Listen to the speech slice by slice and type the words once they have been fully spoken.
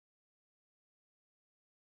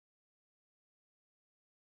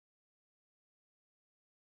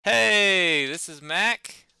Hey, this is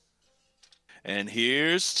Mac. And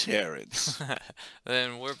here's Terrence.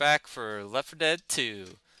 Then we're back for Left 4 Dead 2.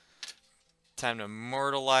 Time to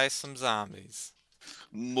mortalize some zombies.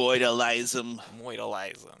 Mortalize them.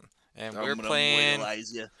 Mortalize them. And we're I'm gonna playing.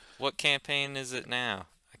 mortalize you. What campaign is it now?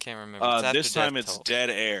 I can't remember. It's after This Death time it's Toll. dead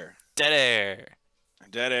air. Dead air.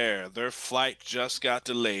 Dead air. Their flight just got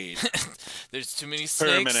delayed. There's too many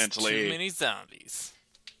snakes, too Permanently. many zombies.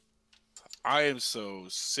 I am so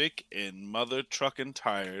sick and mother trucking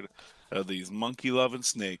tired of these monkey loving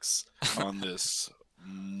snakes on this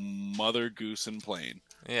mother goose and plane.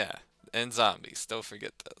 Yeah, and zombies. Don't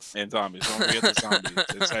forget those. And zombies. Don't forget the zombies.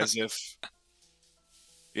 It's as if.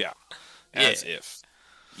 Yeah. Yeah. As if.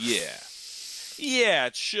 Yeah. Yeah,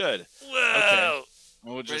 it should. Whoa! Okay.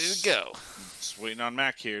 We'll Ready just to go. Just waiting on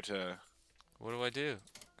Mac here to What do I do?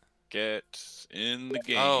 get in the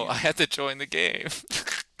game. Oh, I had to join the game.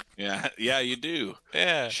 Yeah, yeah, you do.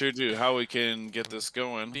 Yeah. Sure do. How we can get this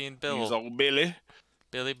going? Being Use Bill. old Billy.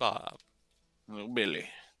 Billy Bob. Little Billy.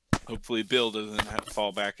 Hopefully Bill doesn't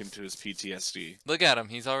fall back into his PTSD Look at him.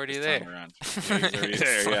 He's already this there. time around. Yeah, he's already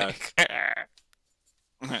It's there,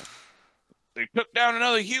 yeah. They took down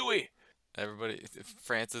another Huey. Everybody,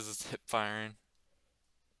 Francis is hip firing.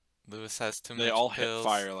 Lewis has too They much all pills. hit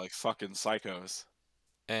fire like fucking psychos.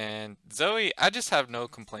 And Zoe, I just have no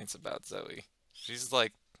complaints about Zoe. She's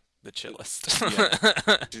like the chillest.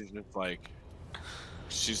 Yeah. She's just like,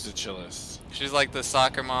 she's the chillest. She's like the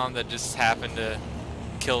soccer mom that just happened to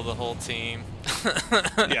kill the whole team.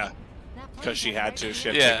 Yeah, because she had to. She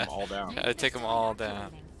had to Yeah. take them all down. I take them all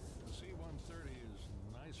down. The C-130 is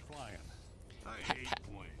nice flying.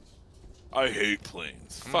 I hate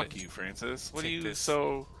planes. I'm Fuck gonna you, Francis. What are take you this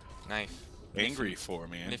so Knife. angry for,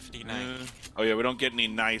 man? Nifty knife. Oh yeah, we don't get any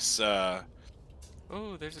nice Oh,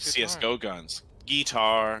 there's a guitar. CS:GO guns.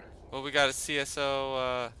 Guitar. Well, we got a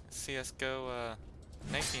CS:GO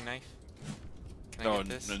knifey knife. Can I Oh, get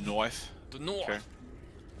this? the knife. The knife. Okay.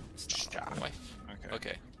 It's not a knife. Okay.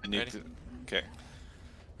 Okay. I need Ready? to. Okay.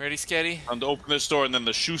 Ready, Sketty? Time to open this door and then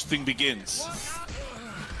the shooting begins.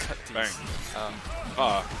 Cut these. Bang. Um,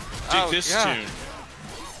 Dig Oh, this yeah. tune.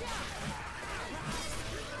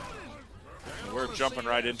 We're jumping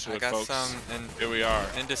right into I it, got folks. some Here we are.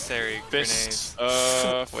 incendiary Fists grenades.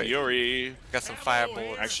 of Wait. Fury. Got some fire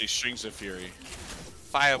bullets. Actually, Strings of Fury.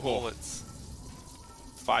 Fire cool. bullets.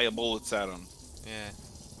 Fire bullets at them. Yeah.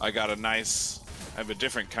 I got a nice. I have a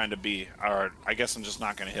different kind of bee. Or I guess I'm just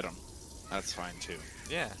not gonna hit them. That's fine too.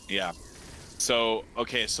 Yeah. Yeah. So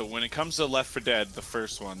okay. So when it comes to Left 4 Dead, the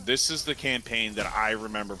first one, this is the campaign that I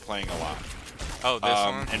remember playing a lot. Oh, this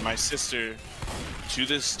one? And my sister, to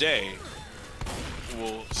this day,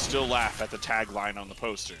 will still laugh at the tagline on the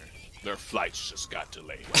poster. Their flights just got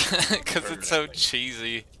delayed. Because it's so Permanently.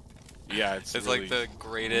 cheesy. Yeah, it's It's really, like the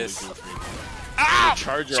greatest. really goofy. Ah!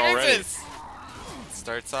 Charger already. Jesus!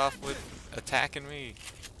 Starts off with attacking me.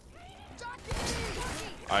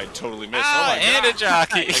 I totally missed. Ah, oh my and God. a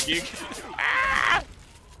jockey. Like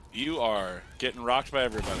you are getting rocked by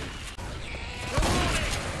everybody.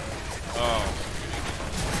 Oh.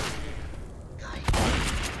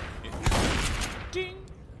 Ding,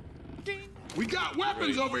 ding. We got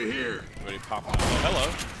weapons over here. Everybody popping up. Oh,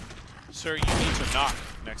 hello. Sir, you need to knock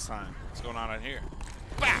next time. What's going on out here?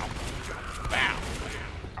 Bow. Bow.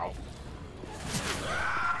 Ow.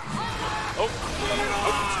 Oh.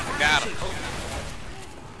 Oh. Got him.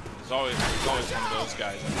 There's always one of those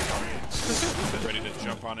guys ready to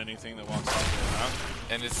jump on anything that walks out there, huh?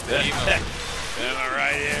 And it's the emo. Am I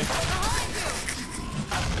right here?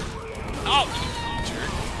 Oh! Jerk.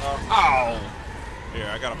 Ow! Here,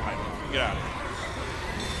 I got a pipe. Get out of here.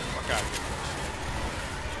 Fuck out of here.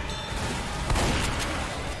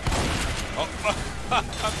 Oh,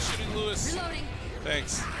 I'm shooting Lewis. Reloading.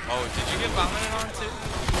 Thanks. Oh, did you get vomited on too?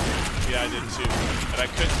 Yeah, I did too. And I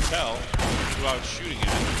couldn't tell who I was shooting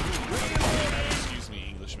at. Excuse me,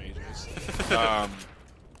 English majors.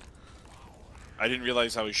 I didn't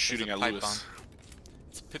realize I was shooting There's at a pipe Lewis. bomb.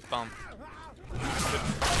 It's a pit bomb.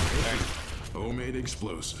 Homemade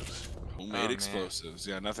explosives. Homemade Oh, man. explosives.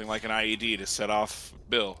 Yeah, nothing like an IED to set off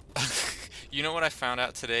Bill. You know what I found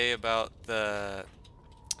out today about the...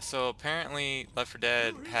 So apparently Left 4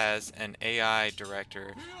 Dead has an AI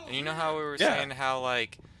director. And you know how we were Yeah. saying how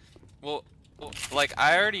like... Well, like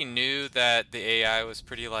I already knew that the AI was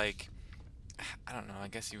pretty like... I don't know, I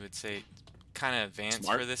guess you would say kind of advanced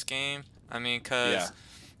Smart? for this game. I mean, cause... Yeah.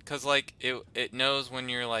 Cause like it knows when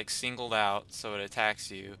you're like singled out, so it attacks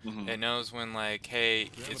you. Mhm. It knows when like, hey,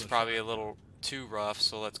 it's probably a little too rough,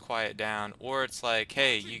 so let's quiet down. Or it's like,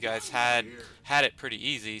 hey, you guys had it pretty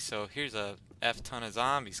easy, so here's a F ton of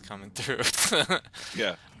zombies coming through.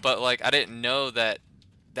 Yeah. But like, I didn't know that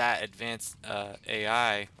advanced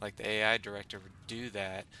AI, like the AI director, would do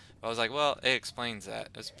that. I was like, well, it explains that.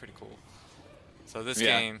 That's pretty cool. So this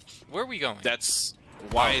Yeah. game, where are we going? That's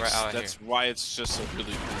why right out that's here. why it's just a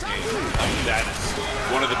really cool game. Like, that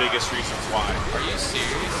is one of the biggest reasons why. Are you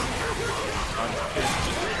serious?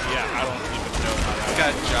 Yeah, I don't even know how It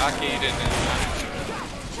that. got jockeyed and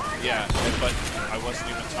Yeah, but I wasn't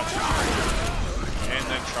even touching it. And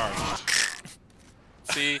then charged.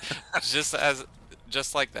 see,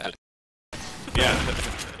 just like that. Yeah,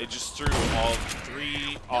 it just threw all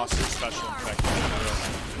 3 awesome special effects.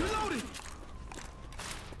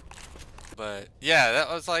 But yeah, that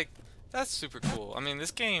was like, that's super cool. I mean,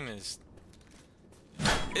 this game is,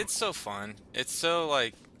 it's so fun. It's so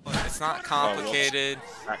like, it's not complicated.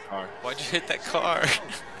 That car. Why'd you hit that car?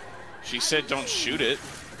 She said don't shoot it.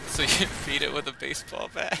 So you beat it with a baseball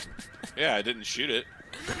bat? Yeah, I didn't shoot it.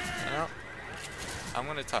 Well, I'm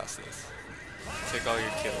gonna toss this. Take all your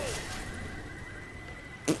kills.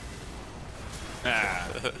 Ah.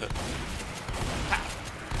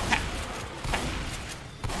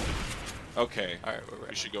 Okay. Alright, we're We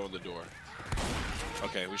ready. should go in the door.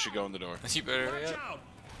 Okay, we should go in the door. You better hurry up.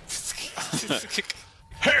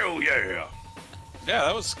 Hell yeah! Yeah,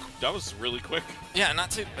 that was really quick. Yeah,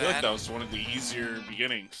 not too I feel like bad. that was one of the easier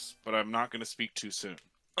beginnings, but I'm not going to speak too soon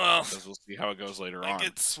Well, because we'll see how it goes later I on.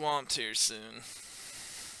 get swamped here soon.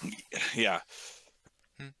 Yeah.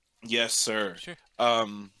 Yes, sir. Sure.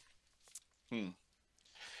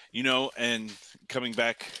 You know, and coming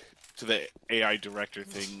back to the AI director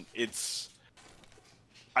thing,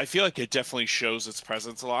 I feel like it definitely shows its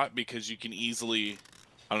presence a lot because you can easily,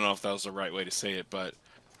 I don't know if that was the right way to say it, but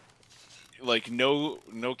like no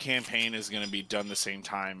campaign is going to be done the same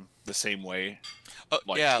time, the same way.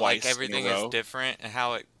 Like yeah, like twice in a everything is row. different and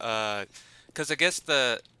how it, because I guess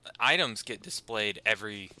the items get displayed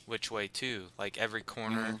every which way too. Like every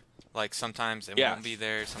corner. Like sometimes it Yeah. won't be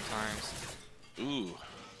there. Sometimes. Ooh,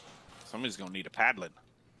 somebody's going to need a paddling.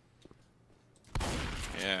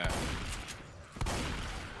 Yeah.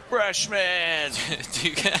 Freshman. do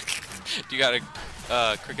you got a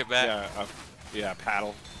cricket bat? Yeah, yeah,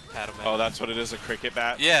 paddle. Paddle bat. Oh, that's what it is, a cricket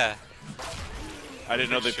bat? Yeah. I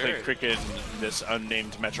didn't know they Pretty played sure. cricket in this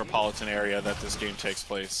unnamed metropolitan area that this game takes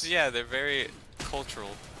place. Yeah, they're very cultural.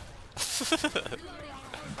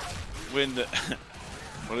 When the...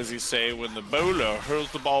 What does he say? When the bowler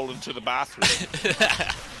hurls the ball into the bathroom.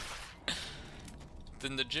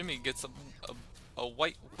 Then the Jimmy gets a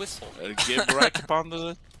white whistle. Give right upon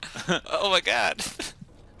the... Oh my god.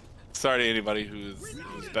 Sorry to anybody who's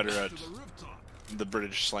better at the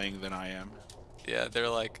British slang than I am. Yeah, they're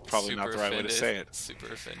like Probably super not the right way to offended. say it.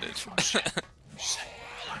 Super offended.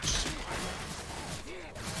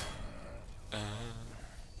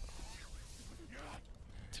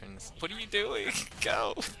 Turn this. What are you doing?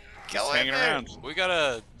 Go. Go in hanging there. around. We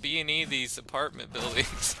gotta B&E these apartment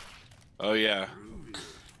buildings. Oh, yeah.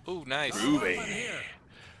 Ooh, nice. Groovy.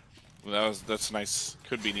 Well, that's nice.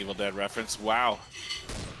 Could be an Evil Dead reference. Wow.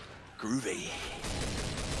 Groovy.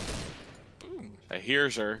 Boom. I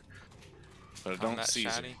hears her, but I I'm don't not see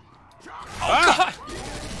her. shiny. Ah!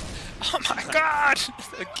 Oh my god!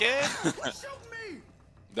 Again?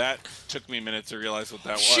 That took me a minute to realize what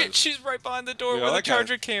that Shit, was. she's right behind the door Yeah, where the that guy-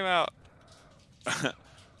 charger came out.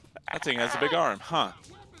 That thing has a big arm, huh?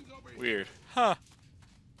 Weird. Huh.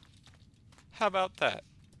 How about that?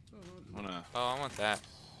 I'm gonna... Oh, I want that.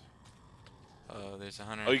 Oh, there's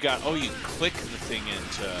 100. Oh, you click the thing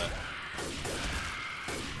into...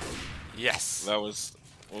 Yes. That was...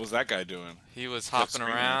 What was that guy doing? He was Kept hopping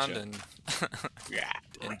screaming at around you. and Yeah.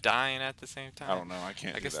 and dying at the same time. I don't know. I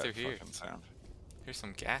can't I do guess that they're here. fucking sound. Here's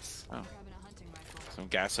some gas. Oh. Some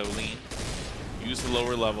gasoline. Use the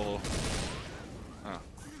lower level. Oh.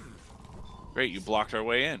 Great, you blocked our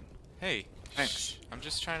way in. Hey, Thanks. I'm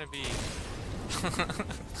just trying to be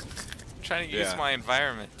trying to use Yeah. my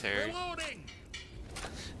environment, Terry. Reloading!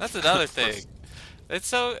 That's another thing. It's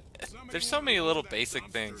so there's so many little basic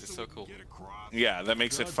things. It's so cool. Get across. Yeah, that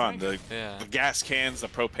makes it fun. The Yeah. gas cans, the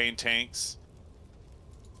propane tanks,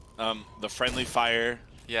 the friendly fire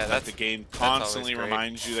Yeah, that that's the game that's always constantly great.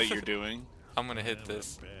 reminds you that you're doing. I'm gonna hit I have a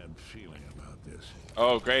this. bad feeling about this.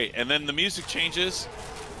 Oh, great. And then the music changes,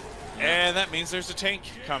 and that means there's a tank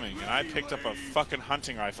coming. And I picked up a fucking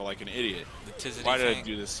hunting rifle like an idiot. The Tizzity Why did I thing.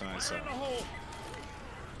 do this to myself? In the hole.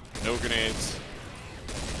 No grenades.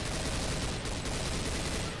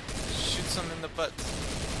 Shoot some in the butt.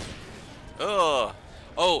 Ugh.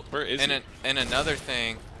 Oh, Where is and he? and another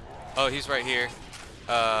thing, Oh, he's right here.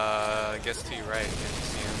 I guess to your right. If you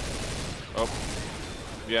see him. Oh,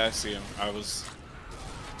 yeah, I see him. I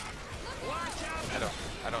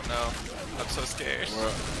don't know. I'm so scared.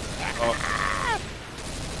 Oh,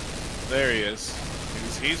 there he is.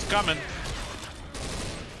 He's coming.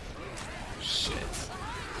 Shit.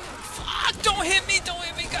 Fuck! Don't hit me! Don't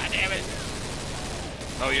hit me! God damn it!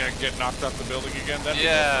 Oh yeah, get knocked off the building again.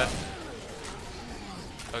 Yeah.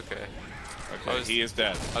 Okay. Okay, he is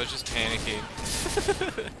dead. I was just panicking.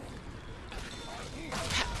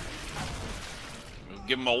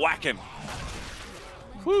 Give him a whacking.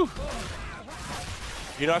 Whew.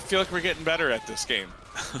 You know, I feel like we're getting better at this game.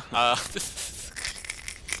 I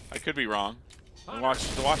could be wrong. Watch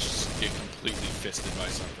us get completely fisted by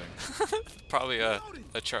something. Probably a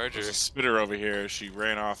charger. There's a spitter over here. She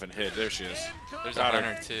ran off and hid. There she is. There's a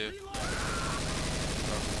hunter too.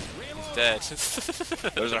 He's dead.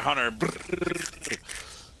 There's a hunter.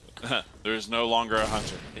 There's no longer a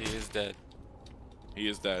hunter. He is dead. He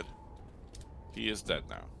is dead. He is dead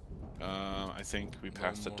now. I think we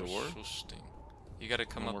passed the door. You gotta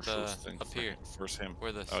come up here. First him.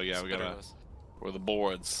 Where the oh yeah, we gotta. Where the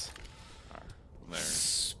boards. There.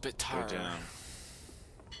 Spit Go down.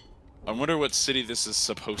 I wonder what city this is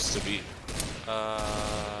supposed to be. Smell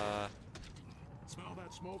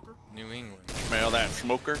that smoker? New England. Smell that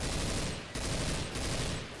smoker?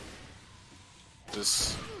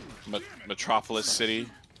 This metropolis city.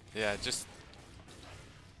 Yeah, just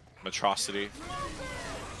Metrocity.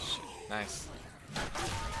 nice.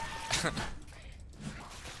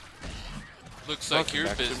 Looks like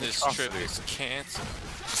your business trip is canceled.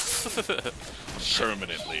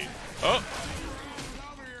 Permanently. Oh!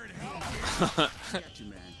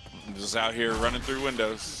 I'm just out here running through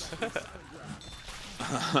windows.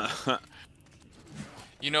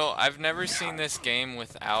 You know, I've never seen this game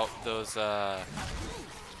without those, I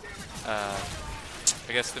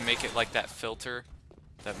guess to make it like that filter,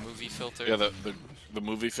 that movie filter. Yeah, the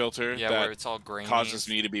movie filter. Yeah, that where it's all grainy. causes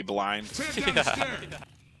me to be blind.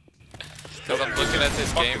 Because I'm looking at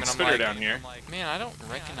this game and I'm like, down here. Man, I don't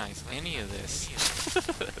recognize any of this.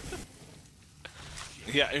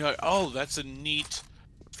 Yeah, you're like, oh, that's a neat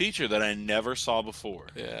feature that I never saw before.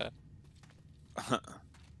 Yeah. Oh,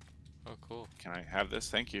 cool. Can I have this?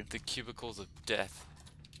 Thank you. The cubicles of death.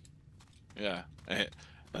 Yeah. And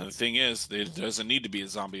the thing is, it doesn't need to be a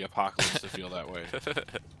zombie apocalypse to feel that way.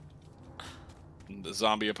 The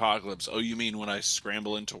zombie apocalypse. Oh, you mean when I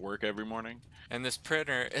scramble into work every morning? And this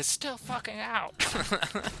printer is still fucking out.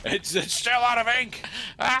 It's still out of ink.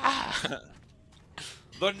 Ah!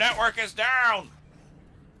 The network is down.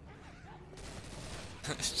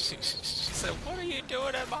 She said, "What are you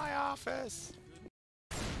doing in my office?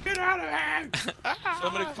 Get out of here!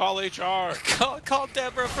 Somebody call HR. Call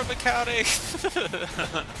Deborah from accounting."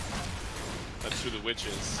 That's who the witch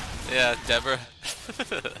is. Yeah, Deborah.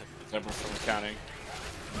 Deborah from accounting.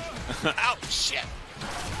 Ow, shit.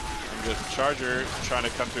 And the charger trying to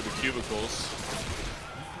come through the cubicles.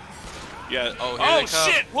 Yeah. Oh, here they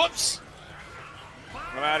come. Shit! Whoops!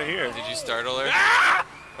 I'm out of here. Did you startle her? Ah!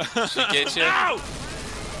 She get you? No!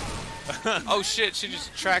 Oh shit, she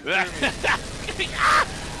just tracked through me.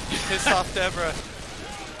 Pissed off Deborah.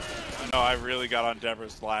 No, I really got on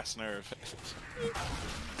Deborah's last nerve.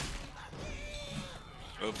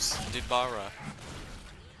 Oops. Deborah.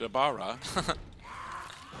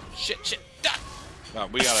 Shit. No,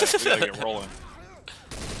 we gotta get rolling.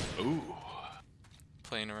 Ooh.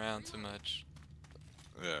 Playing around too much.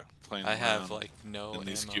 Yeah, playing I have around like no in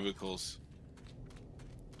these ammo. cubicles.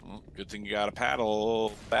 Well, good thing you got a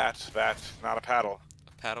paddle bat, not a paddle.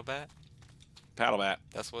 A paddle bat? Paddle bat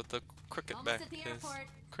That's what the cricket bat is.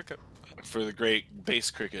 Cricket. for the great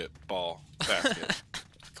base cricket ball basket.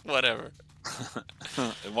 Whatever.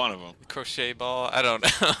 One of them. Crochet ball? I don't know.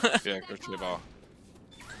 Yeah, crochet ball.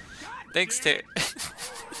 Thanks, Tate.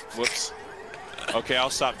 Whoops. Okay, I'll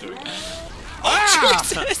stop doing it. Oh,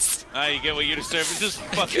 Jesus! Ah, you get what you deserve. Just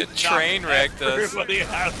fucking train wrecked us. Everybody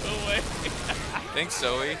out of the way. Thanks,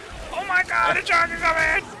 Zoe. Oh my God! A charger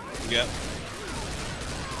coming! Yep.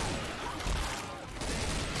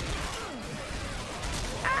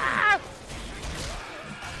 Ah!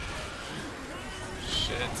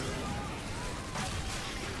 Shit.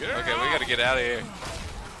 Okay, we gotta get out of here.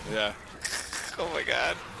 Yeah. Oh my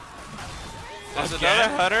God. There's Again?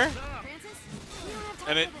 another hunter?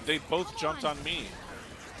 And they both jumped on me.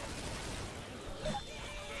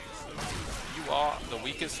 You are the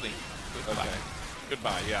weakest link. Goodbye. Okay.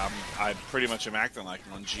 Goodbye. Yeah, I pretty much am acting like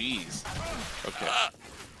one. Jeez. Okay.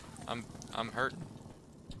 I'm hurting.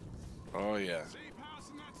 Oh yeah.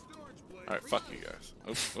 All right. Fuck you guys.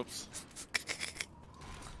 Oops. Oops.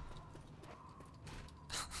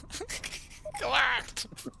 Collect!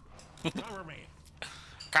 Cover me.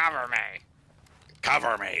 Cover me!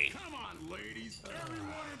 Cover me. Come on, ladies. Everyone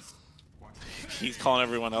is... He's calling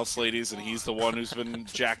everyone else ladies, and he's the one who's been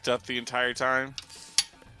jacked up the entire time.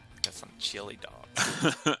 Got some chili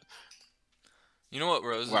dog. You know what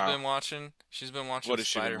Rose has been watching? She's been watching What has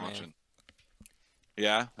she Spider-Man. been watching?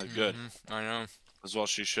 Yeah, good. I know. As well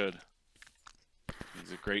she should.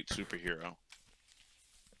 He's a great superhero.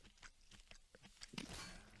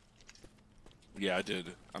 Yeah, I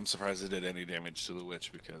did. I'm surprised it did any damage to the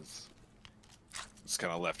witch because it's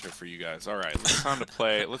kind of left her for you guys. All right, it's time to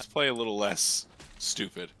play. Let's play a little less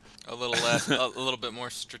stupid. A little less, a little bit more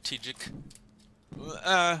strategic.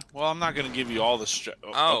 Well, I'm not gonna give you all the.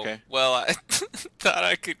 Okay. Well, I thought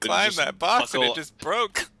I could climb that box and it just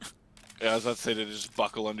broke. Yeah, I was about to say to just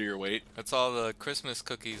buckle under your weight. That's all the Christmas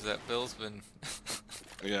cookies that Bill's been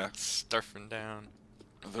stuffing down.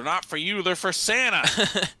 They're not for you. They're for Santa.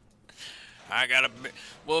 I gotta.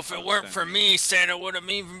 Well, if it weren't for me, Santa wouldn't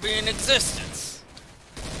even be in existence.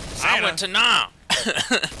 Santa. I went to Nam.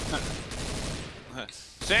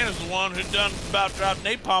 Santa's the one who done about dropped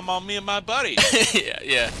napalm on me and my buddy.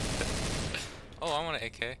 yeah. Oh, I want an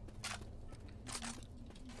AK.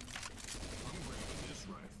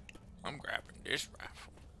 I'm grabbing this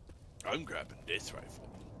rifle. I'm grabbing this rifle.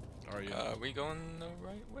 Are you? Are we going the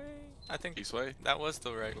right way? I think East way? that was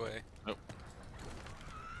the right way. Nope.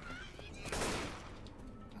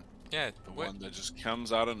 Yeah. The one that just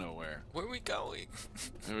comes out of nowhere. Where are we going?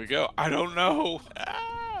 There we go. I don't know.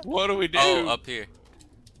 What do we do? Oh, up here.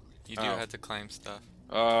 You do have to climb stuff.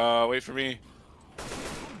 Wait for me.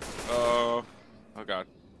 Oh God.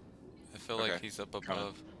 I feel like he's up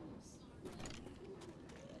above.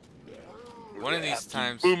 One of these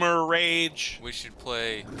times, Boomer Rage. we should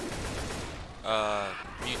play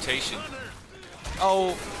Mutation.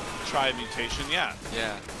 Oh, try Mutation. Yeah,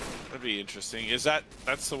 Yeah. that'd be interesting.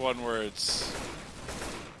 That's the one where it's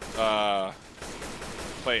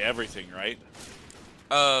play everything, right?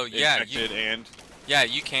 Oh yeah. Infected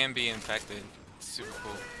You can be infected. It's super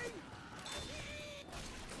cool.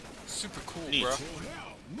 Super cool, Neat. bro.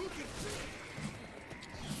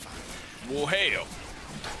 Well, hell.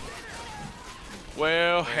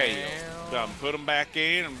 Well, hell. Done put them back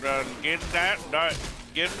in. I'm done getting that.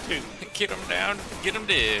 Get them too. Get them down. Get them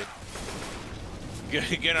dead.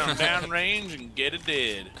 Get them down range and get it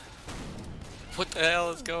dead. What the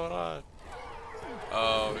hell is going on?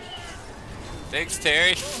 Oh. Thanks,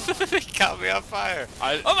 Terry. He caught me on fire.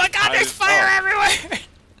 Oh my God! There's fire everywhere.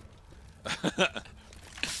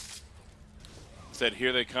 Said,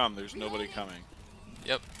 here they come. There's nobody coming.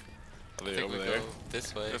 Yep. Are they I think over we there? go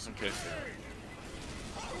this way. Just in case.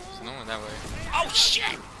 There's no one that way. Oh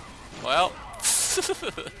shit! Well,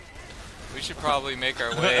 we should probably make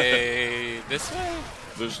our way this way.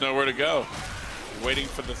 There's nowhere to go. We're waiting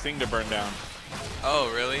for the thing to burn down. Oh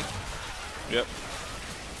really? Yep.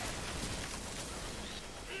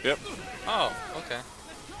 Yep. Oh, okay.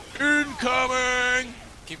 Incoming!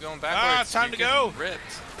 Keep going backwards. time to go. Ripped.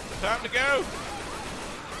 Time to go.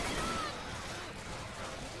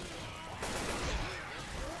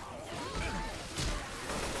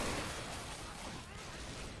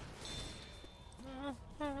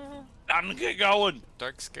 Time to get going.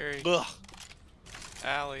 Dark, scary. Ugh.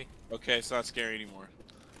 Alley. Okay, it's not scary anymore.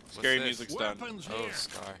 Scary this? music's done. Weapons Oh, here.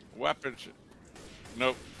 Scar. Weapons.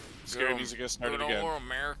 Nope. Scary music has started Good again. old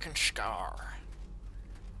American Scar.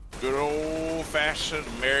 Good old-fashioned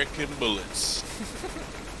American bullets.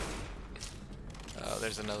 Oh,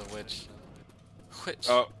 there's another witch. Witch.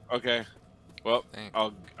 Oh, okay. Well, Thanks.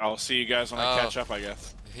 I'll see you guys when I catch up, I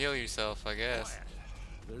guess. Heal yourself, I guess.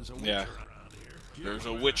 There's a Yeah. witcher around here. There's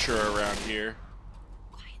a witcher around here.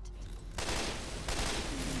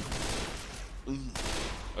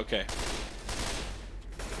 Okay.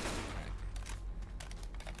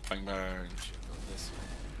 Bang bang. Go this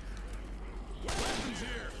way. Weapons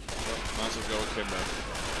here. Might as well go with Kimbo.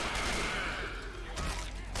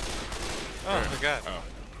 Oh my God. Oh,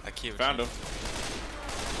 I keep found him.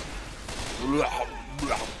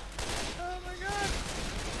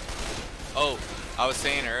 Oh, I was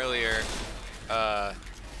saying earlier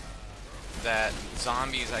that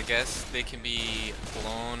zombies, I guess, they can be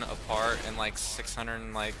blown apart in like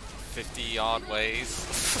 650 odd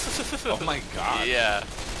ways. Oh my God. Yeah.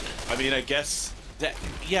 I mean, I guess that.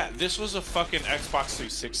 Yeah, this was a fucking Xbox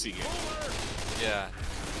 360 game. Yeah.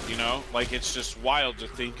 You know, like it's just wild to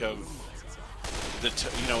think of the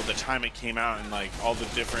the time it came out and like all the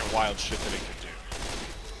different wild shit that it could do.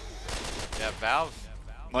 Yeah, Valve.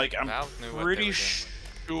 Like I'm Valve knew what they pretty were doing.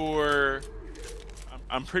 sure.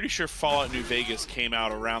 I'm pretty sure Fallout New Vegas came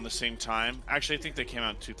out around the same time. Actually, I think they came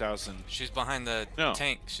out in 2000. She's behind the No.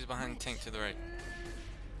 tank. She's behind the tank to the right.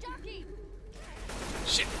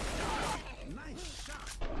 Shit.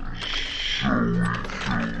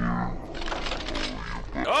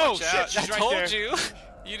 Oh Watch out. shit! She's I right told there. you.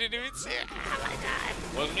 You didn't even see it.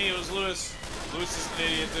 Wasn't me. It was Lewis. Lewis is an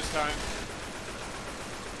idiot this time.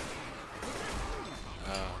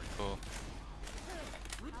 Oh, cool.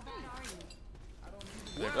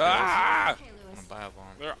 Ah! I'm gonna buy a bomb.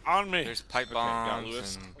 They're on me. There's pipe Okay, got bombs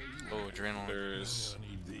Lewis. and adrenaline. There's I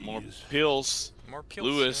need these. more pills. More pills.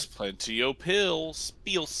 Lewis, plenty of pills.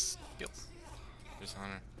 Pills. Pills. There's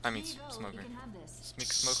Hunter. I mean, smoker. Smoker.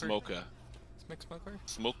 Smoker. Smoker.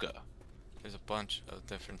 Smoker. There's a bunch of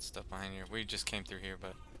different stuff behind here. We just came through here,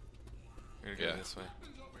 but we're gonna go Yeah. this way.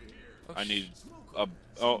 Oh, I need a.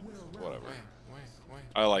 Oh, whatever. Wait.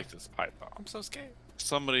 I like this pipe bomb. I'm so scared.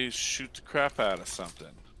 Somebody shoot the crap out of something.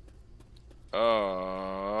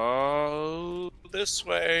 Oh, this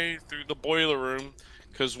way through the boiler room.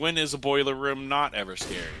 Because when is a boiler room not ever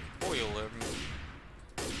scary? Boiler.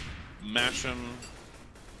 Mash them,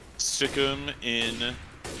 stick them in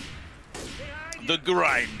the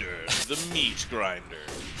grinder, the meat grinder.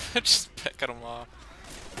 Just picking them off.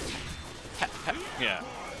 Yeah.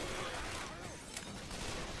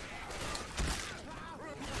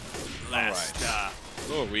 Last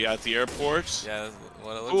oh, are we at the airport? Yeah, that's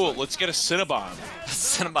what it looks Cool, like. let's get a Cinnabon.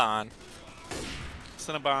 Cinnabon.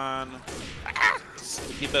 Cinnabon.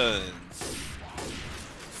 Sticky buns.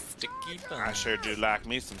 Sticky I bun. sure do like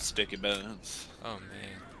me some sticky buns. Oh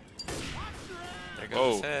man. There goes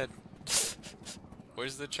Oh. his head.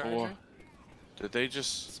 Where's the charger? Oh. Did they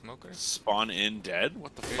just Smoker? spawn in dead?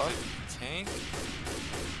 What the Here's fuck? a tank.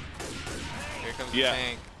 Here comes Yeah. the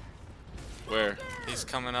tank. Where? He's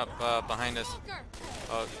coming up behind us.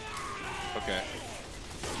 Oh, Okay.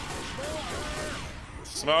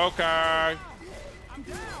 Smoker!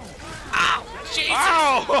 Jesus!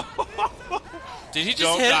 Ow! Did he just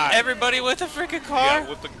Don't hit die. everybody with a freaking car? Yeah,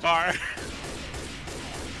 with the car.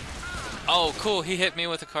 Oh, cool. He hit me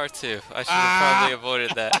with a car too. I should have probably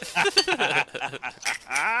avoided that.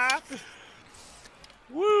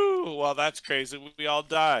 Woo! Well, that's crazy. We all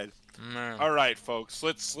died. Man. All right, folks.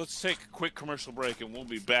 Let's take a quick commercial break, and we'll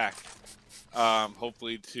be back.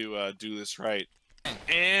 Hopefully to do this right.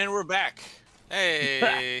 And we're back.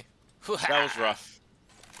 Hey. That was rough.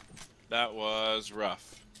 That was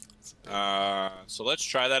rough. So let's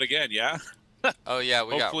try that again. Yeah. Oh yeah,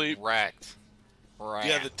 we Hopefully- got racked. Racked.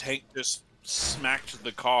 Yeah, the tank just smacked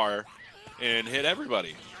the car and hit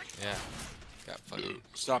everybody. Yeah. Got fucking.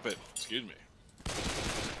 Stop it. Excuse me.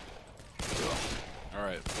 All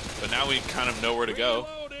right, but now we kind of know where to go.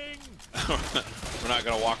 Reloading. We're not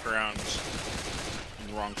gonna walk around in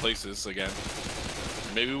the wrong places again.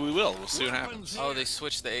 Maybe we will. We'll see what happens. Oh, they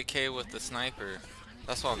switched the AK with the sniper.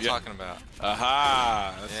 That's what I'm Yeah. talking about.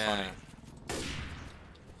 Aha! That's Yeah. funny.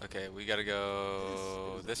 Okay, we gotta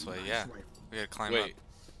go this way. Yeah. We gotta climb up. Wait,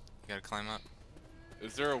 We gotta climb up.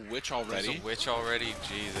 is there a witch There's already? a witch already.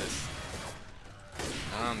 Jesus.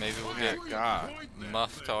 Oh, maybe we'll Oh, get God.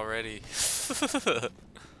 muffed already.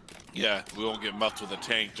 Yeah, we won't get muffed with a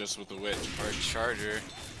tank, just with the witch. Or a charger.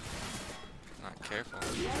 Not careful.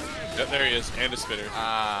 Yep, there he is, and a spitter.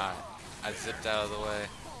 Ah, I zipped out of the way.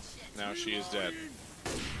 Now she is dead.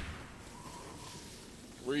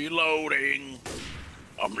 Reloading.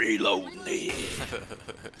 I'm reloading it.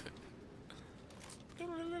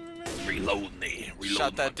 Reloading it. Reloading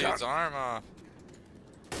Shot that my dude's gun. arm off.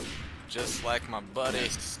 Just like my buddy,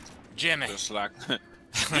 Yes. Jimmy. Just like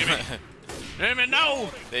Jimmy. Jimmy, no!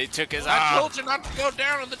 They took his I arm. told you not to go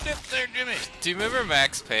down in the dip there, Jimmy. Do you remember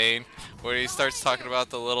Max Payne, where he starts talking about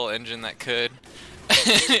the little engine that could?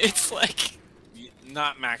 It's like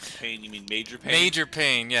Not Max Payne, you mean Major Payne? Major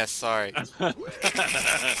Payne. Yes, sorry.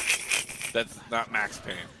 That's not Max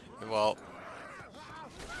Payne. Well,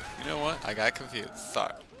 You know what? I got confused.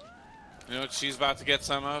 Sorry. You know what she's about to get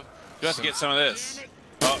some of? You have to get some of this.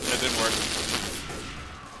 Oh, that didn't work.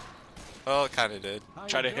 Well, it kind of did.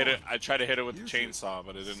 Try to hit it. I tried to hit it with the chainsaw,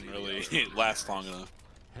 but it didn't really last long enough.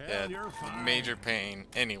 Yeah, Hell, you're fine. Major Payne.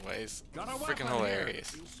 Anyways, Got a freaking weapon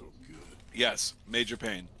hilarious. here. So good. Yes, Major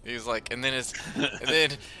Payne. He was like, and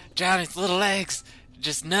then Johnny's little legs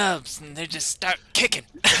just nubs, and they just start kicking.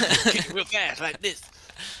 Real fast, like this.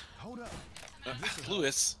 Hold up.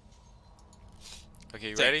 Lewis.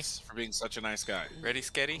 Okay, you ready? Thanks for being such a nice guy. Ready,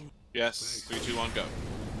 Sketty? Yes. 3, 2, 1, go.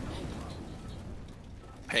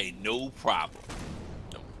 Hey, no problem.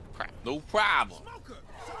 No crap. No problem.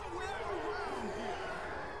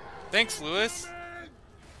 Thanks, Lewis.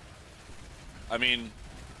 I mean,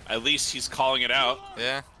 At least he's calling it out.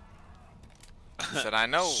 Yeah. He said, I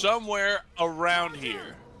know. Somewhere around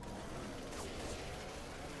here.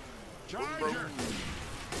 Charger.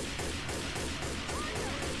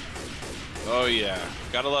 Oh yeah,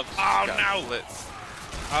 gotta love. Oh Got no! blitz.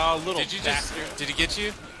 Oh little Did you bastard! Did he get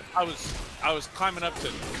you? I was climbing up to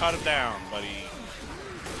cut him down, but he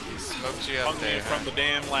Smoked you up hung me there. from the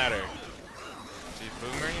damn ladder. Did he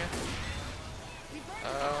boomer you?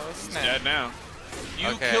 Oh, He's snap. dead now. You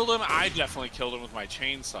Okay. killed him. I definitely killed him with my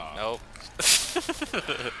chainsaw. Nope.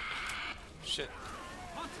 Shit.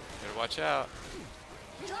 Better watch out.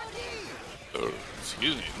 Oh,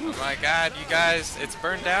 excuse me. Oh my god, you guys, it's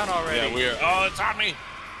burned down already. Yeah, we're. Oh, it's on me.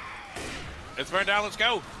 It's burned down. Let's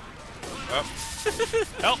go. Oh.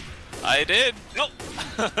 Help! I did. Help!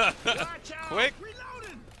 Quick.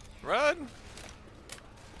 Reloading. Run.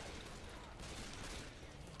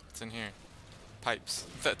 What's in here? Pipes.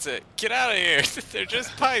 That's it. Get out of here. They're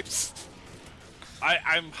just pipes.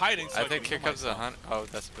 I'm hiding. So I think here can heal comes the hunt. Oh,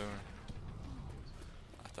 that's Boomer.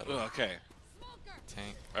 I thought it was myself. Okay.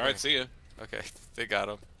 tank. All right. See ya. Okay, they got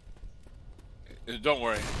him. Don't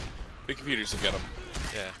worry. The computers will get them.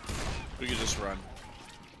 Yeah. We can just run.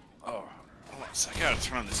 Oh, I gotta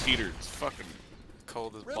turn on this heater. It's fucking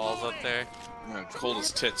Cold as balls up there. cold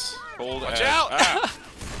as tits. Cold Watch as. out! Ah.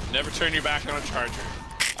 Never turn your back on a charger.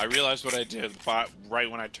 I realized what I did right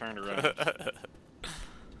when I turned around.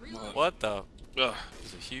 What the? Ugh.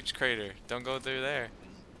 There's a huge crater. Don't go through there.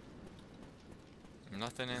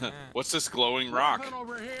 Nothing in there. What's this glowing rock? Nothing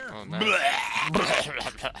over here. Oh no.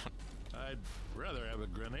 I'd rather have a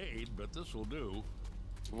grenade, but this will do.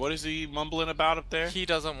 What is he mumbling about up there? He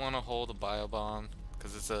doesn't want to hold a bio bomb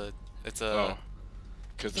because it's a Oh,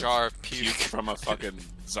 because jar of puke. from a fucking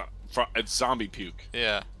it's zombie puke.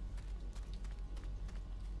 Yeah.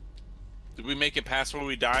 Did we make it past where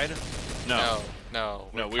we died? No, No,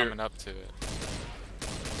 we're we're- coming up to it.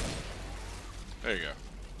 There you go.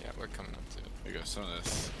 Yeah, we're coming up to it. There you go. Some of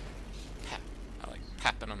this. I like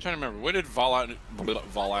tapping them. I'm trying to remember. When did Fallout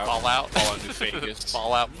Fallout. New Vegas?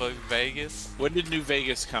 Fallout Vegas. When did New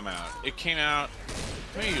Vegas come out? It came out.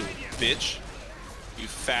 Come here, you bitch. You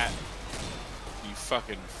fat. You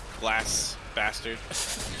fucking glass bastard.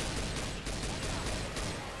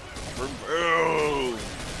 Oh,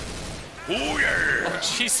 yeah. Oh,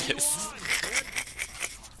 Jesus.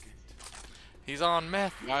 He's on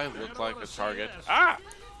meth. I look like a target. Ah!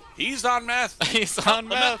 He's on meth. He's on The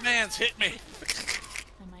meth. meth man's hit me.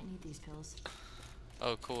 I might need these pills.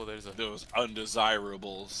 Oh, cool. There's a. Those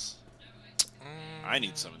undesirables. I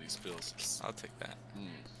need some of these pills. I'll take that.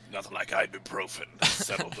 Nothing like ibuprofen.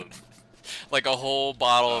 Settle them. Like a whole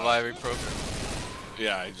bottle of ibuprofen.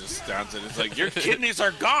 Yeah, I just downs it. It's like, your kidneys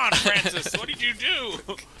are gone, Francis. What did you do?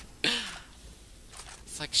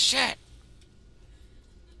 It's like shit.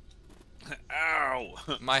 Ow.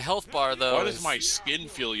 My health bar though. Why does my skin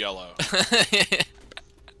feel yellow?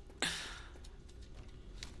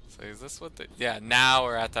 So is this what the? Yeah, now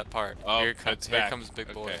we're at that part. Oh, here it's here back. comes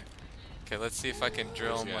Big Boy. Okay. Okay, let's see if I can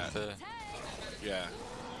drill him Where's with he the. Yeah.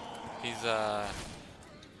 He's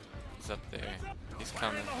up there. He's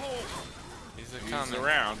coming. He's coming.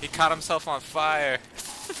 around. He caught himself on fire.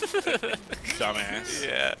 Dumbass.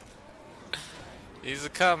 Yeah. He's a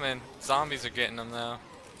coming. Zombies are getting him though.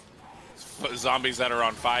 Zombies that are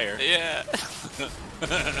on fire. Yeah.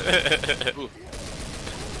 Ooh.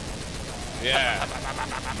 Yeah.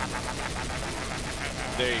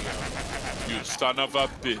 There you go. You son of a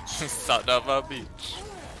bitch. Son of a beach.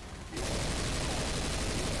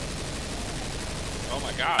 Oh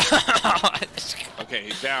my god. Okay,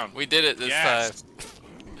 he's down. We did it this Yes. time.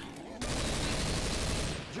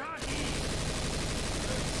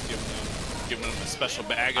 Giving him a special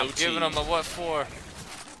bag. I'm OT. giving him a what for?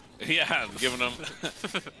 Yeah, I'm giving him.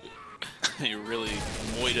 You really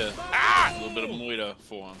moita. Ah! A little bit of moita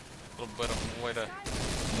for him. A little bit of moita.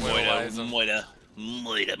 Moita, Moitalize him. moita.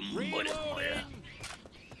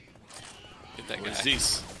 Get that What is guy.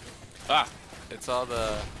 this? Ah, It's all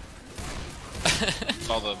the. it's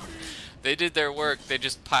all the. They did their work. They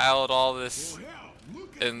just piled all this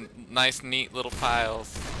in nice, neat little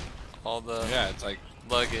piles. All the Yeah, it's like.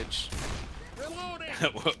 luggage.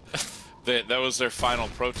 That was their final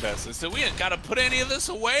protest. They said, we ain't got to put any of this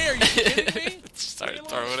away. Are you kidding me? Started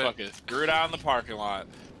throwing Fuck it. it. Threw it out in the parking lot.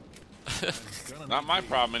 Not my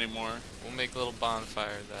problem anymore. We'll make little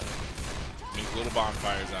bonfires out of Make little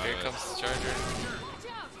bonfires it. out Here of it. comes the charger.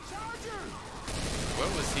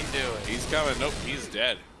 What was he doing? He's coming. Nope, he's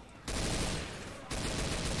dead.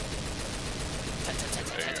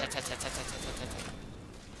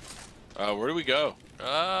 Where do we go?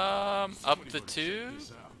 Up the tube?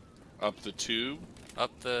 Up the tube?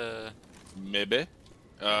 Up the. Maybe.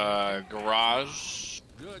 Garage.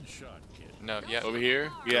 Good shot, kid. No, yep. Over here?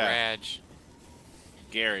 Yeah. Garage.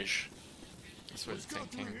 Garage. That's what it's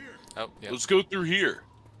thinking. Oh, yeah. Let's go through here.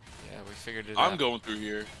 Yeah, we figured it out. I'm going through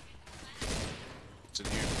here. What's in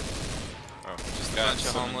here? Oh, Just a got bunch of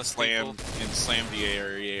some homeless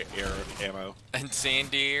incendiary ammo.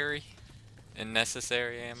 Incendiary. And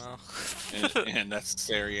necessary ammo. and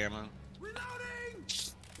necessary ammo.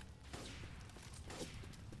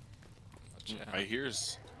 Yeah. Right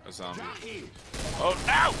here's a zombie. Oh,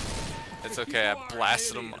 ow! It's okay, I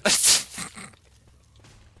blasted him.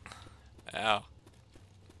 Ow.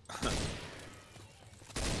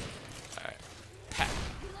 Alright.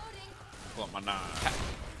 Pull up my knife.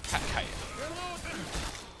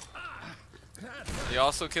 You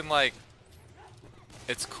also can, like,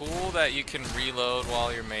 it's cool that you can reload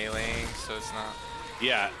while you're meleeing, so it's not.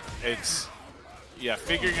 Yeah, it's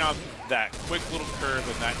figuring out that quick little curve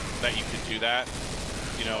and that you can do that.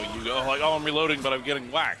 You know, you go like, oh, I'm reloading, but I'm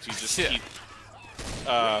getting whacked. You just keep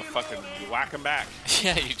fucking whack them back.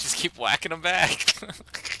 Yeah, you just keep whacking them back.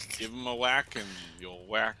 Give them a whack and you'll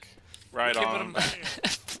whack right on.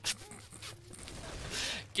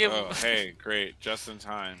 Give Oh, them, hey, great, just in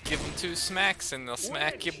time. give them 2 smacks and they'll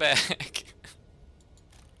smack you back.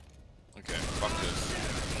 Okay, fuck this.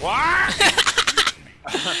 What?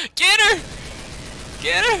 Get her!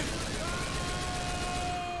 Get her!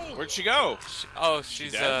 Where'd she go? Oh,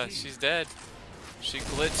 she's dead? she's dead. She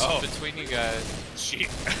glitched between you guys. She,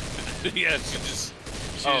 yeah, she just.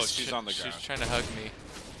 She's on the ground. She's trying to hug me.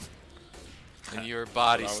 And your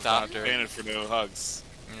body stopped her. Banned for no hugs.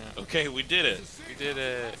 Yeah. Okay, we did it. We did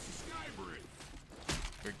it.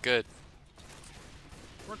 We're good.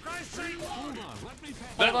 For Christ's sake, hold on.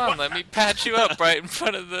 Hold on, let me patch you up right in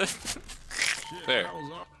front of the. There.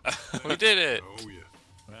 We did it. Oh, yeah.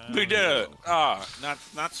 We did it. Ah,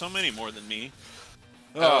 not so many more than me.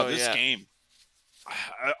 Oh, This yeah. game.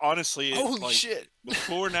 Honestly, Holy like, shit.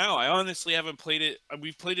 Before now, I honestly haven't played it.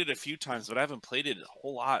 We've played it a few times, but I haven't played it a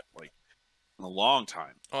whole lot, like, in a long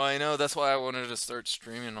time. Oh, I know. That's why I wanted to start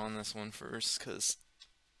streaming on this one first, because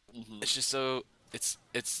it's just so it's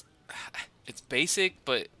basic,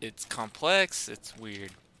 but it's complex. It's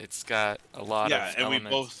weird. It's got a lot of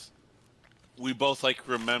elements. And we both like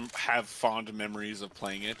have fond memories of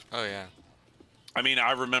playing it. Oh yeah. I mean,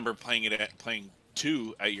 I remember playing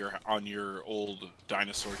 2 on your old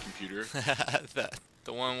dinosaur computer.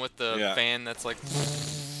 the one with the fan that's like.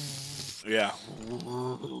 Yeah.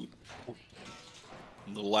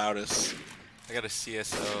 The loudest. I got a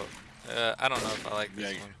CSO. I don't know if I like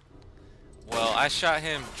this one. Well, I shot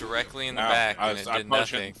him directly in the back and it did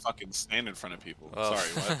nothing. Fucking stand in front of people. Oh.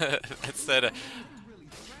 Sorry, what? Instead,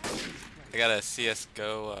 I got a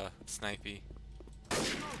CS:GO snipey.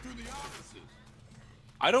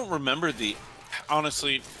 I don't remember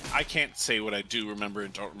honestly, I can't say what I do remember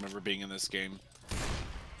and don't remember being in this game.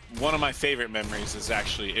 One of my favorite memories is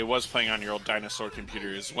actually, it was playing on your old dinosaur computer,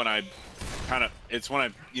 is when it's when I,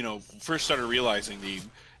 first started realizing the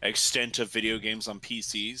extent of video games on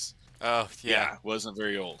PCs. Oh, yeah. It wasn't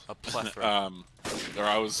very old. A plethora. Or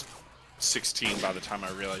I was 16 by the time I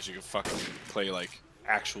realized you could fucking play, like,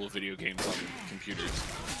 actual video games on computers.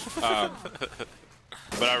 But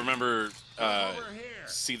I remember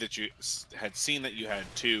seen that you had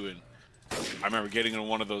 2, and I remember getting in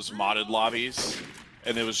one of those modded lobbies,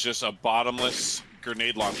 and it was just a bottomless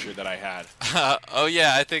grenade launcher that I had. Oh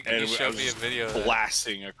yeah, I think and you showed me a video of that.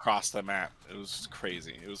 Blasting across the map. It was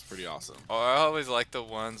crazy. It was pretty awesome. Oh, I always like the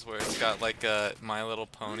ones where it's got like a My Little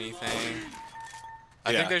Pony thing.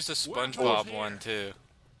 I think there's a SpongeBob one too.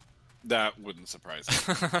 That wouldn't surprise me.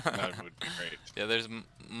 That would be great. Yeah, there's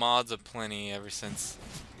mods aplenty ever since.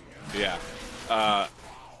 Yeah.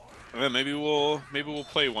 Maybe we'll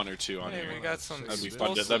play 1 or 2 on Hey, here. we got some That'd be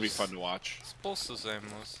fun. That'd be fun to watch. Explosives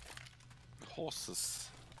ammos. Horses.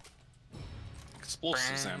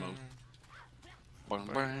 Explosives ammo. Bang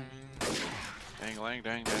bang. Dang lang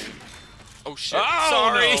dang dang. Oh shit! Oh,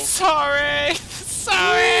 sorry, no. sorry.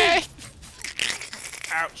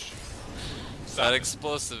 Ouch. That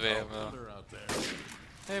explosive ammo. They're out there.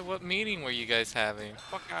 Hey, what meeting were you guys having?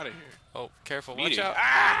 Fuck out of here. Oh, careful! Meeting. Watch out!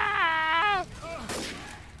 Ah!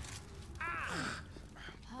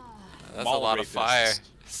 That's Mall a lot of fire.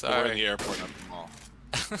 rapists. We're in Sorry. the airport, not the mall.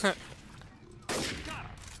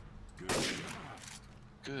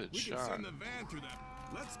 Good We can shot. send the van through that.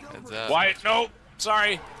 Let's go. Heads up. Wyatt, no,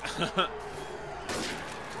 sorry.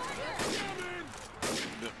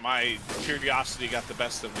 My curiosity got the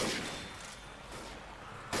best of me.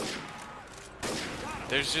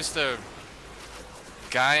 There's just a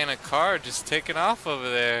guy in a car just taking off over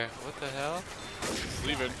there. What the hell? He's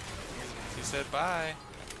leaving. He said bye.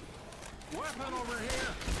 Weapon over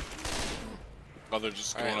here. Oh, they're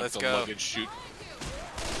just All going right, up let's the go. luggage chute.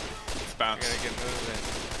 Let's We bounce. gotta get moving.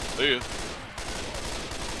 Look at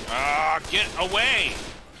you. Ah, get away!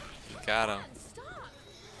 You got him.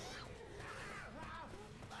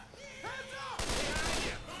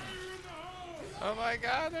 Oh my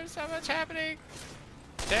god, there's so much happening.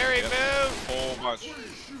 Terry, move! Whole bunch.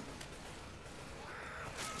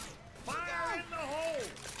 Fire in the hole.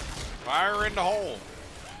 Fire in the hole.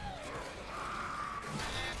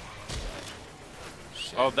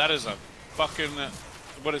 Shit. Oh, that is a fucking.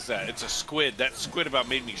 What is that? It's a squid. That squid about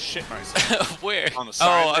made me shit myself. Where? On the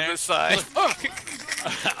side Oh, there. on the side.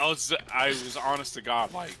 I was honest to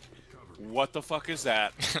God, like, what the fuck is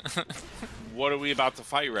that? What are we about to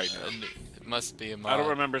fight right now? It must be a mod I don't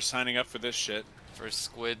remember signing up for this shit. for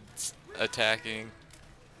squids attacking.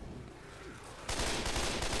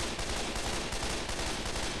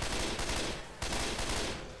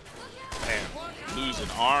 Damn, losing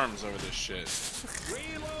arms over this shit.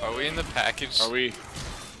 Are we in the package? Are we?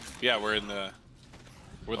 Yeah, we're in the.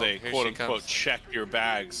 Where Oh, they here quote she unquote comes. check your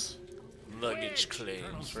bags. Luggage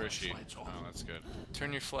claims. Where is she? Oh, that's good.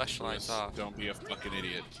 Turn your flashlights Lewis, off. don't be a fucking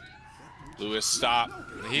idiot. Lewis, stop.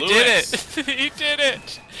 He Lewis! did it! He did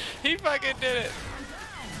it! He fucking did it!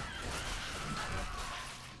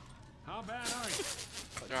 How bad are you?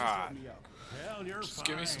 God, Hell, you're Just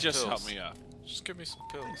give me some just pills. help me up. Just give me some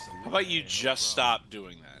pills. How about you just stop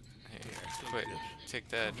doing that? Here, quick. Take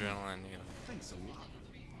that adrenaline.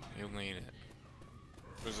 You'll need it.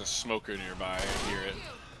 There's a smoker nearby. I hear it.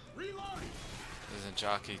 There's a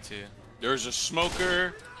jockey too. There's a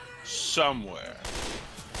smoker somewhere.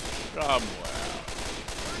 Somewhere.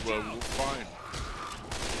 Well, we'll find.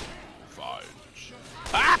 Find.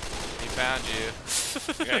 Ah! He found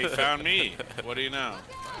you. Yeah, he found me. What do you know?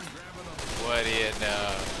 What do you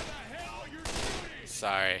know?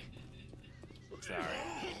 Sorry.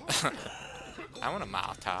 Sorry. I want a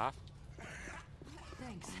Molotov.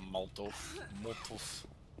 Molotov.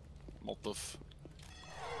 Molotov.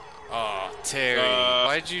 Oh, Terry. Uh,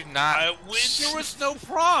 Why'd you not? There was no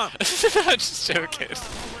prompt. I'm just joking.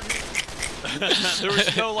 There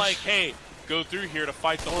was no like, hey, go through here to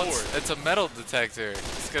fight the Well, horde. it's a metal detector.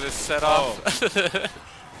 It's gonna set Oh. off.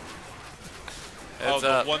 Oh, It's the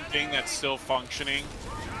up. one thing that's still functioning.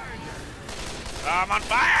 I'm on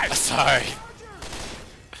fire! Sorry.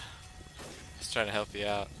 Just trying to help you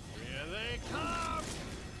out. Here they come.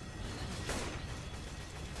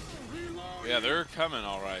 Yeah, they're coming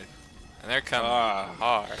all right. And they're coming Ah.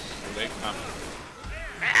 hard. They coming.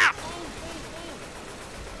 Ah!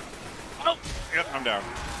 Oh, yep, I'm down.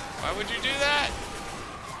 Why would you do that?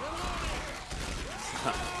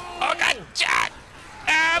 Oh, got shot!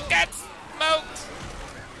 Oh, got smoked!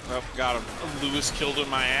 Oh, got him. Lewis killed in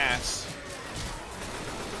my ass.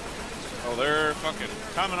 Oh, they're fucking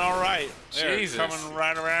coming all right. They're Jesus. coming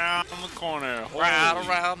right around the corner. Right Holy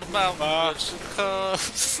around the mountain. fuck. She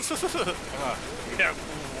comes. Yeah.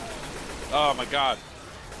 Oh my god.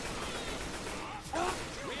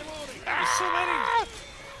 There's so many.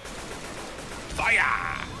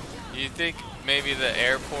 Fire! You think maybe the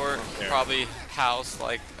airport Yeah. probably housed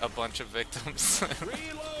like a bunch of victims?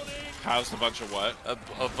 Housed a bunch of what?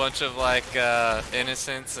 a bunch of like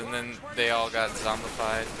innocents, and then they all got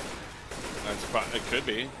zombified. It could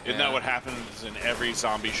be. Isn't Yeah. that what happens in every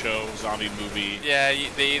zombie show, zombie movie? Yeah,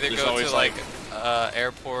 they either There's go always, to like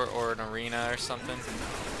airport or an arena or something.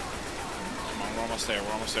 Come on, we're almost there.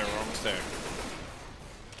 We're almost there. We're almost there.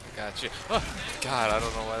 Got you. Oh, God, I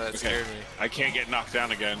don't know why that Okay. scared me. I can't get knocked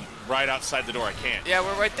down again. Right outside the door, I can't. Yeah,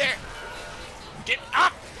 we're right there. Get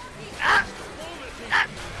up! Ah!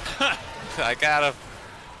 Ah! I got him.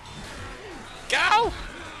 Go!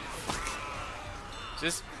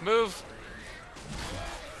 Just move.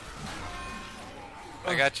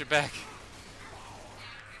 I got your back.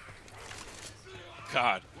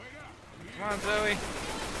 God. Come on, Zoe.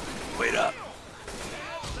 Wait up.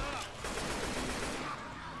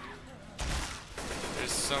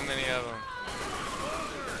 There's so many of them.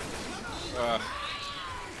 Uh,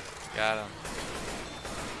 Got him.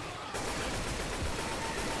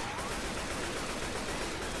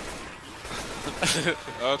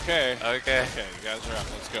 okay. Okay. Okay, you guys are up.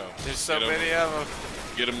 Let's go. There's so Get 'em- many of them.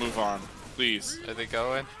 Get a move on, please. Are they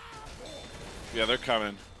going? Yeah, they're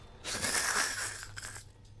coming.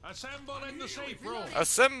 Assemble in the safe room.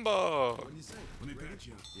 Assemble! You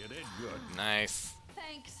did good. Nice.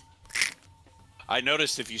 Thanks. I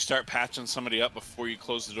noticed if you start patching somebody up before you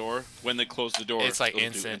close the door, when they close the door, It's like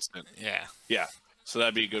it'll do instant. Yeah. Yeah, so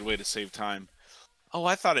that'd be a good way to save time. Oh,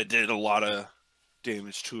 I thought it did a lot of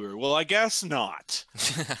damage to her. Well, I guess not.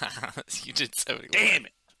 You did 71. Damn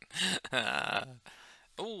it.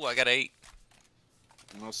 Oh, I got 8.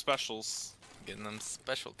 No specials. Getting them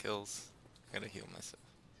special kills. I gotta heal myself.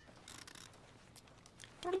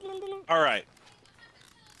 All right.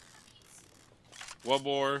 One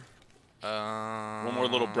more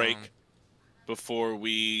little break before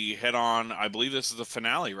we head on. I believe this is the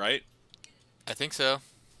finale, right? I think so.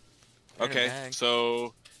 Okay,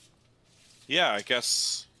 so yeah, I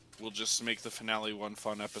guess we'll just make the finale one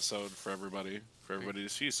fun episode for everybody to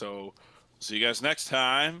see. So see you guys next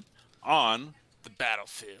time on The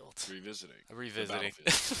Battlefield. Revisiting. Revisiting.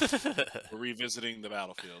 We're revisiting the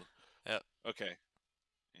battlefield. Yep. Okay.